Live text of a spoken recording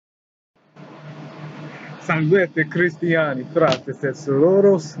Salvete cristiani, fratres et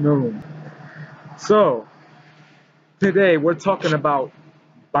sororos num. So, today we're talking about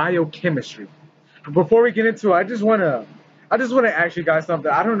biochemistry. Before we get into it, I just wanna ask you guys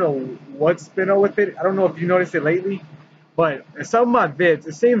something. I don't know what's been on with it. I don't know if you noticed it lately, but in some of my vids,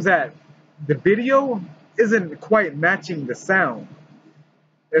 it seems that the video isn't quite matching the sound.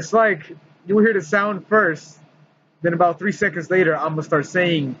 It's like you hear the sound first, then about 3 seconds later, I'm gonna start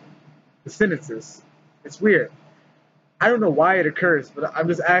saying the sentences. It's weird. I don't know why it occurs, but I'm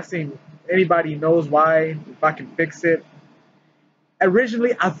just asking anybody knows why, if I can fix it.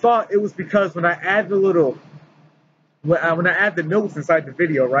 Originally, I thought it was because when I add when I add the notes inside the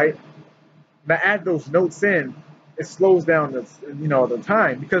video, right? When I add those notes in, it slows down the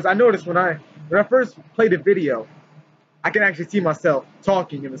time. Because I noticed when I first play the video, I can actually see myself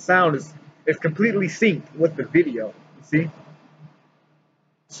talking, and the sound is completely synced with the video. You see?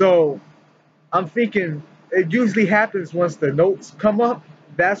 So I'm thinking it usually happens once the notes come up.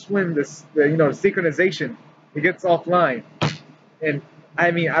 That's when the synchronization it gets offline. And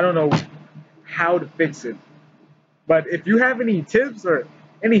I mean I don't know how to fix it. But if you have any tips or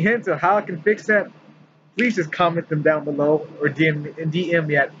any hints of how I can fix that, please just comment them down below or DM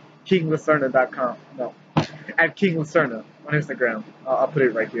me at kinglacerna.com. No, at kinglacerna on Instagram. I'll put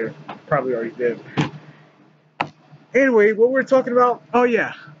it right here. Probably already did. Anyway, what we're talking about? Oh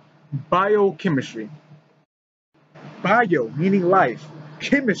yeah, biochemistry. Bio meaning life,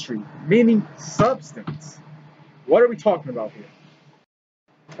 chemistry meaning substance. What are we talking about here?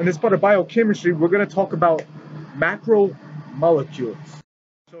 In this part of biochemistry, we're going to talk about macromolecules.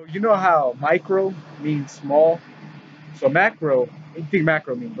 So you know how micro means small? So macro, you think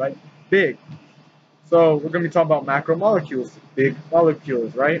macro means, right? Big. So we're going to be talking about macromolecules, big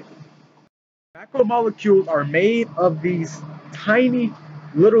molecules, right? Macromolecules are made of these tiny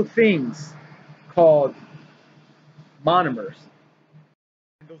little things called monomers.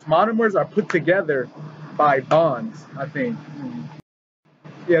 Those monomers are put together by bonds, I think.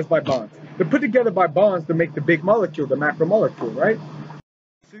 Yes, by bonds. They're put together by bonds to make the big molecule, the macromolecule, right?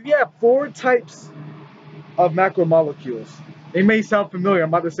 So you have four types of macromolecules. They may sound familiar. I'm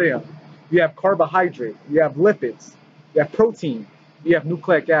about to say them. You have carbohydrate, you have lipids, you have protein, you have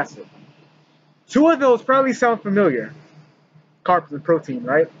nucleic acid. Two of those probably sound familiar. Carbs and protein,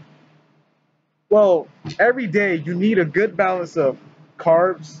 right? Well, every day you need a good balance of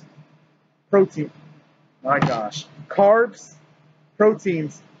carbs, protein. My gosh. Carbs,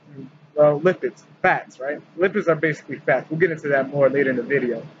 proteins, lipids, fats, right? Lipids are basically fats. We'll get into that more later in the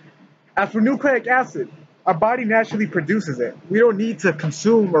video. As for nucleic acid, our body naturally produces it. We don't need to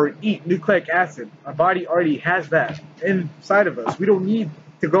consume or eat nucleic acid. Our body already has that inside of us. We don't need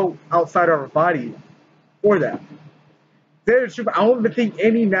to go outside of our body for that. There's true, I don't even think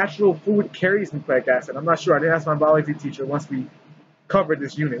any natural food carries nucleic acid. I'm not sure. I didn't ask my biology teacher once we covered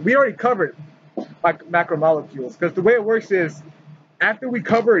this unit. We already covered macromolecules because the way it works is after we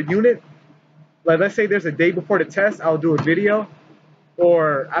cover a unit, like let's say there's a day before the test, I'll do a video.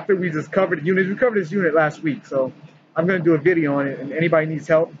 Or after we just covered units, we covered this unit last week, so I'm going to do a video on it, and anybody needs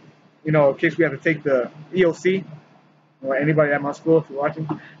help, in case we have to take the EOC, or anybody at my school if you're watching,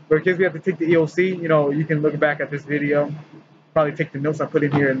 but in case we have to take the EOC, you can look back at this video, probably take the notes I put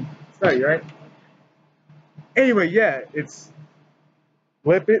in here and study, right? Anyway, yeah, it's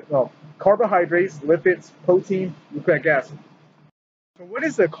carbohydrates, lipids, protein, nucleic acid. So what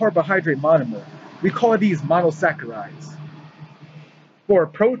is a carbohydrate monomer? We call these monosaccharides. For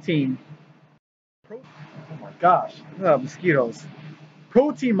protein, oh my gosh, mosquitoes.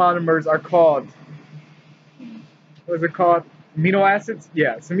 Protein monomers are called, what is it called? Amino acids?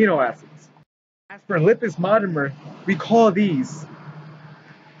 Yeah, it's amino acids. As for lipids monomer, we call these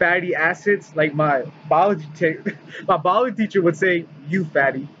fatty acids. Like my biology teacher would say, you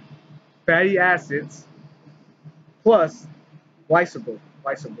fatty acids plus glycable.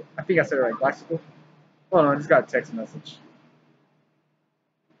 I think I said it right, glycable. Hold on, I just got a text message.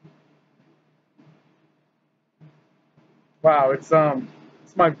 Wow, it's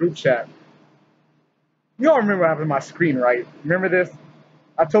my group chat. You all remember what happened to my screen, right? Remember this?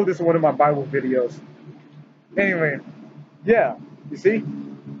 I told this in one of my Bible videos. Anyway, yeah, you see?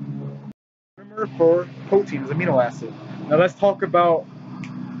 Remember for protein is amino acid. Now let's talk about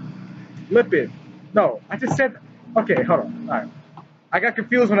lipid. No, I just said, okay, hold on. All right. I got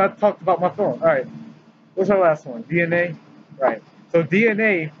confused when I talked about my phone. All right. What's our last one? DNA? Right. So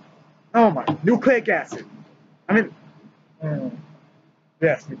DNA, oh my, nucleic acid. I mean,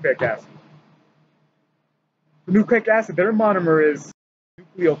 yes, nucleic acid. The nucleic acid, their monomer is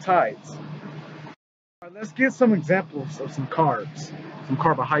nucleotides. All right, let's get some examples of some carbs, some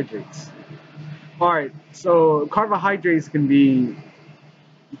carbohydrates. All right, so carbohydrates can be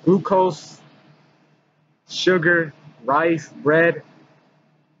glucose, sugar, rice, bread.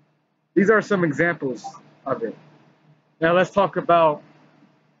 These are some examples of it. Now let's talk about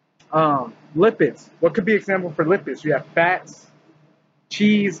lipids. What could be example for lipids? You have fats,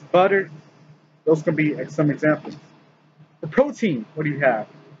 cheese, butter. Those can be some examples. For protein, what do you have?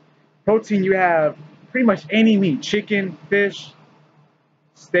 Protein, you have pretty much any meat: chicken, fish,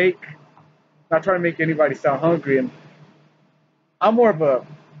 steak. Not trying to make anybody sound hungry, and I'm more of a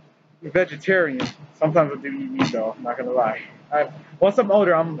vegetarian. Sometimes I do eat meat, though. I'm not gonna lie. Once I'm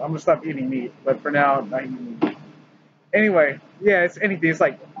older, I'm gonna stop eating meat. But for now, I'm not eating meat. Anyway, yeah, it's anything. It's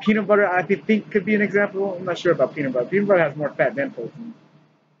like peanut butter. I think could be an example. I'm not sure about peanut butter. Peanut butter has more fat than protein.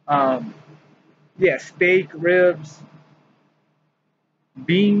 Um, yeah, steak, ribs,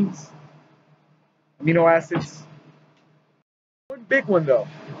 beans, amino acids. One big one though,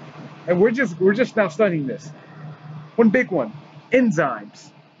 and we're just now studying this. One big one,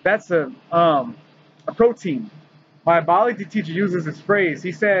 enzymes. That's a protein. My biology teacher uses this phrase.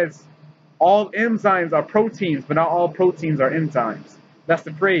 He says all enzymes are proteins, but not all proteins are enzymes. That's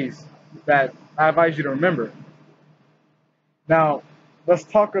the phrase that I advise you to remember. Now, let's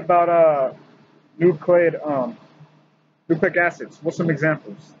talk about nucleic nucleic acids. What's some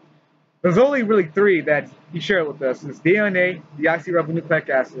examples? There's only really three that he shared with us. It's DNA, deoxyribonucleic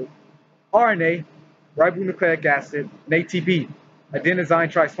acid, RNA, ribonucleic acid, and ATP,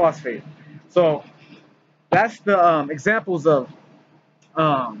 adenosine triphosphate. So that's the um, examples of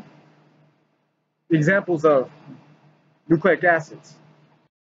nucleic acids.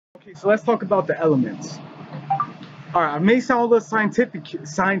 Okay, so let's talk about the elements. All right, I may sound a little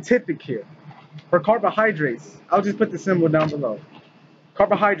scientific here. For carbohydrates, I'll just put the symbol down below.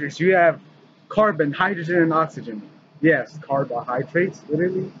 Carbohydrates, you have carbon, hydrogen, and oxygen. Yes, carbohydrates,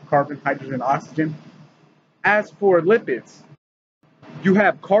 literally, carbon, hydrogen, oxygen. As for lipids, you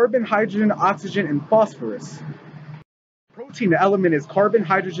have carbon, hydrogen, oxygen, and phosphorus. Protein, the element is carbon,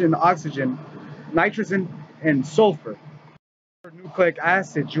 hydrogen, oxygen, nitrogen, and sulfur. For nucleic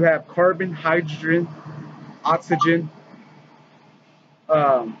acids, you have carbon, hydrogen, oxygen,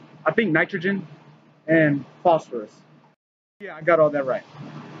 I think nitrogen, and phosphorus. Yeah, I got all that right.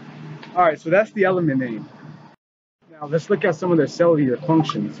 All right, so that's the element name. Now let's look at some of their cellular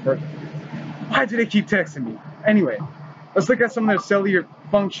functions. Why do they keep texting me? Anyway, let's look at some of their cellular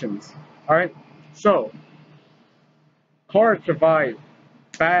functions. All right, so carbs provide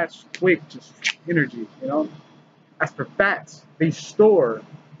fast, quick, just energy. As for fats, they store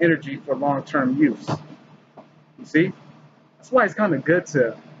energy for long-term use. You see, that's why it's kind of good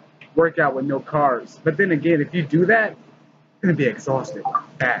to work out with no carbs. But then again, if you do that, you're gonna be exhausted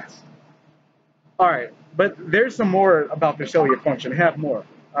fast. All right, but there's some more about the cellular function. They have more.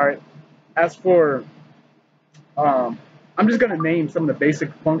 All right. As for, I'm just gonna name some of the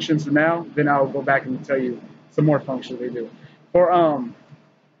basic functions for now. Then I'll go back and tell you some more functions they do. For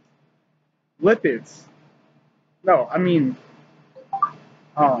lipids, no, I mean,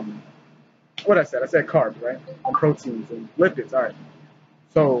 um, what I said. I said carbs, right? And proteins and lipids. All right.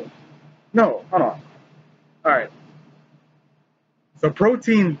 So, no, hold on. All right. So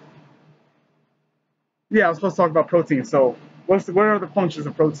protein. Yeah, I was supposed to talk about protein. So, what are the functions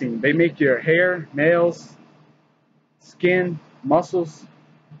of protein? They make your hair, nails, skin, muscles.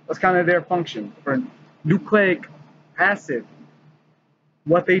 That's kind of their function. For nucleic acid,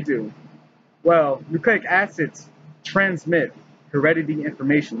 what they do? Well, nucleic acids transmit heredity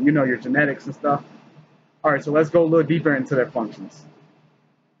information. Your genetics and stuff. All right, so let's go a little deeper into their functions.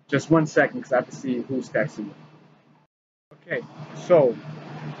 Just 1 second, because I have to see who's texting me. Okay, so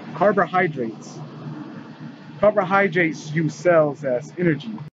carbohydrates. Carbohydrates use cells as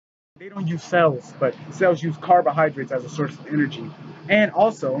energy. They don't use cells, but cells use carbohydrates as a source of energy. And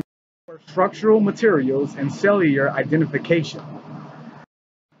also for structural materials and cellular identification.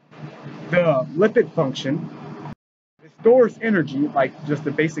 The lipid function, it stores energy, like just the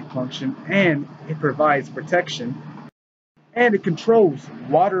basic function, and it provides protection, and it controls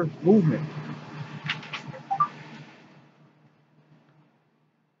water movement.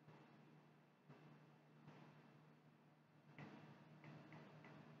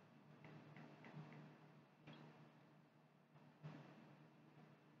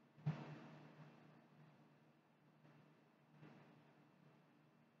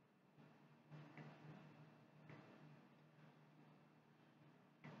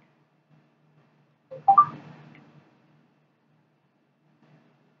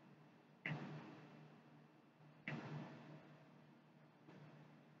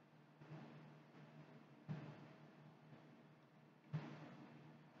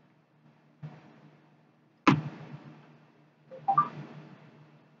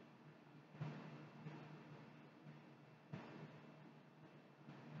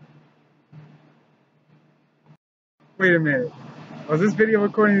 Wait a minute. Was this video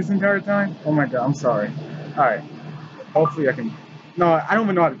recording this entire time? Oh my god, I'm sorry. Alright. Hopefully I can. No, I don't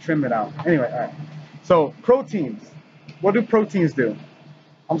even know how to trim it out. Anyway, alright. So, proteins. What do proteins do?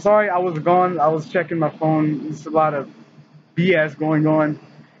 I'm sorry, I was gone. I was checking my phone. There's a lot of BS going on.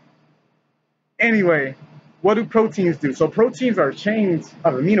 Anyway, what do proteins do? So, proteins are chains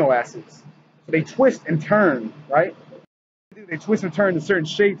of amino acids. So, they twist and turn, right? They twist and turn to certain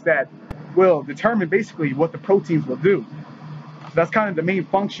shapes that will determine basically what the proteins will do. So that's kind of the main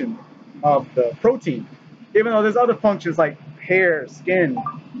function of the protein. Even though there's other functions like hair, skin,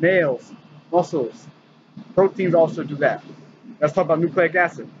 nails, muscles, proteins also do that. Let's talk about nucleic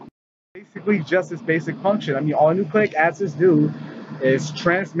acid. Basically just this basic function. I mean, all nucleic acids do is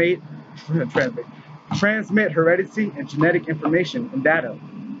transmit heredity and genetic information and data.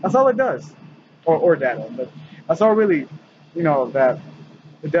 That's all it does. Or data, but that's all really, that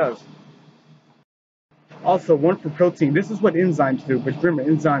it does. Also, one for protein. This is what enzymes do, but remember,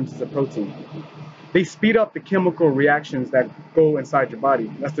 enzymes is a protein. They speed up the chemical reactions that go inside your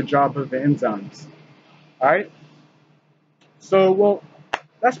body. That's the job of the enzymes. All right? So, well,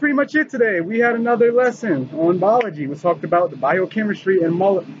 that's pretty much it today. We had another lesson on biology. We talked about the biochemistry and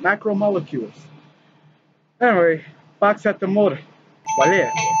macromolecules. Anyway, Pax at the more.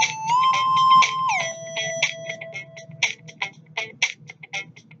 Valeu.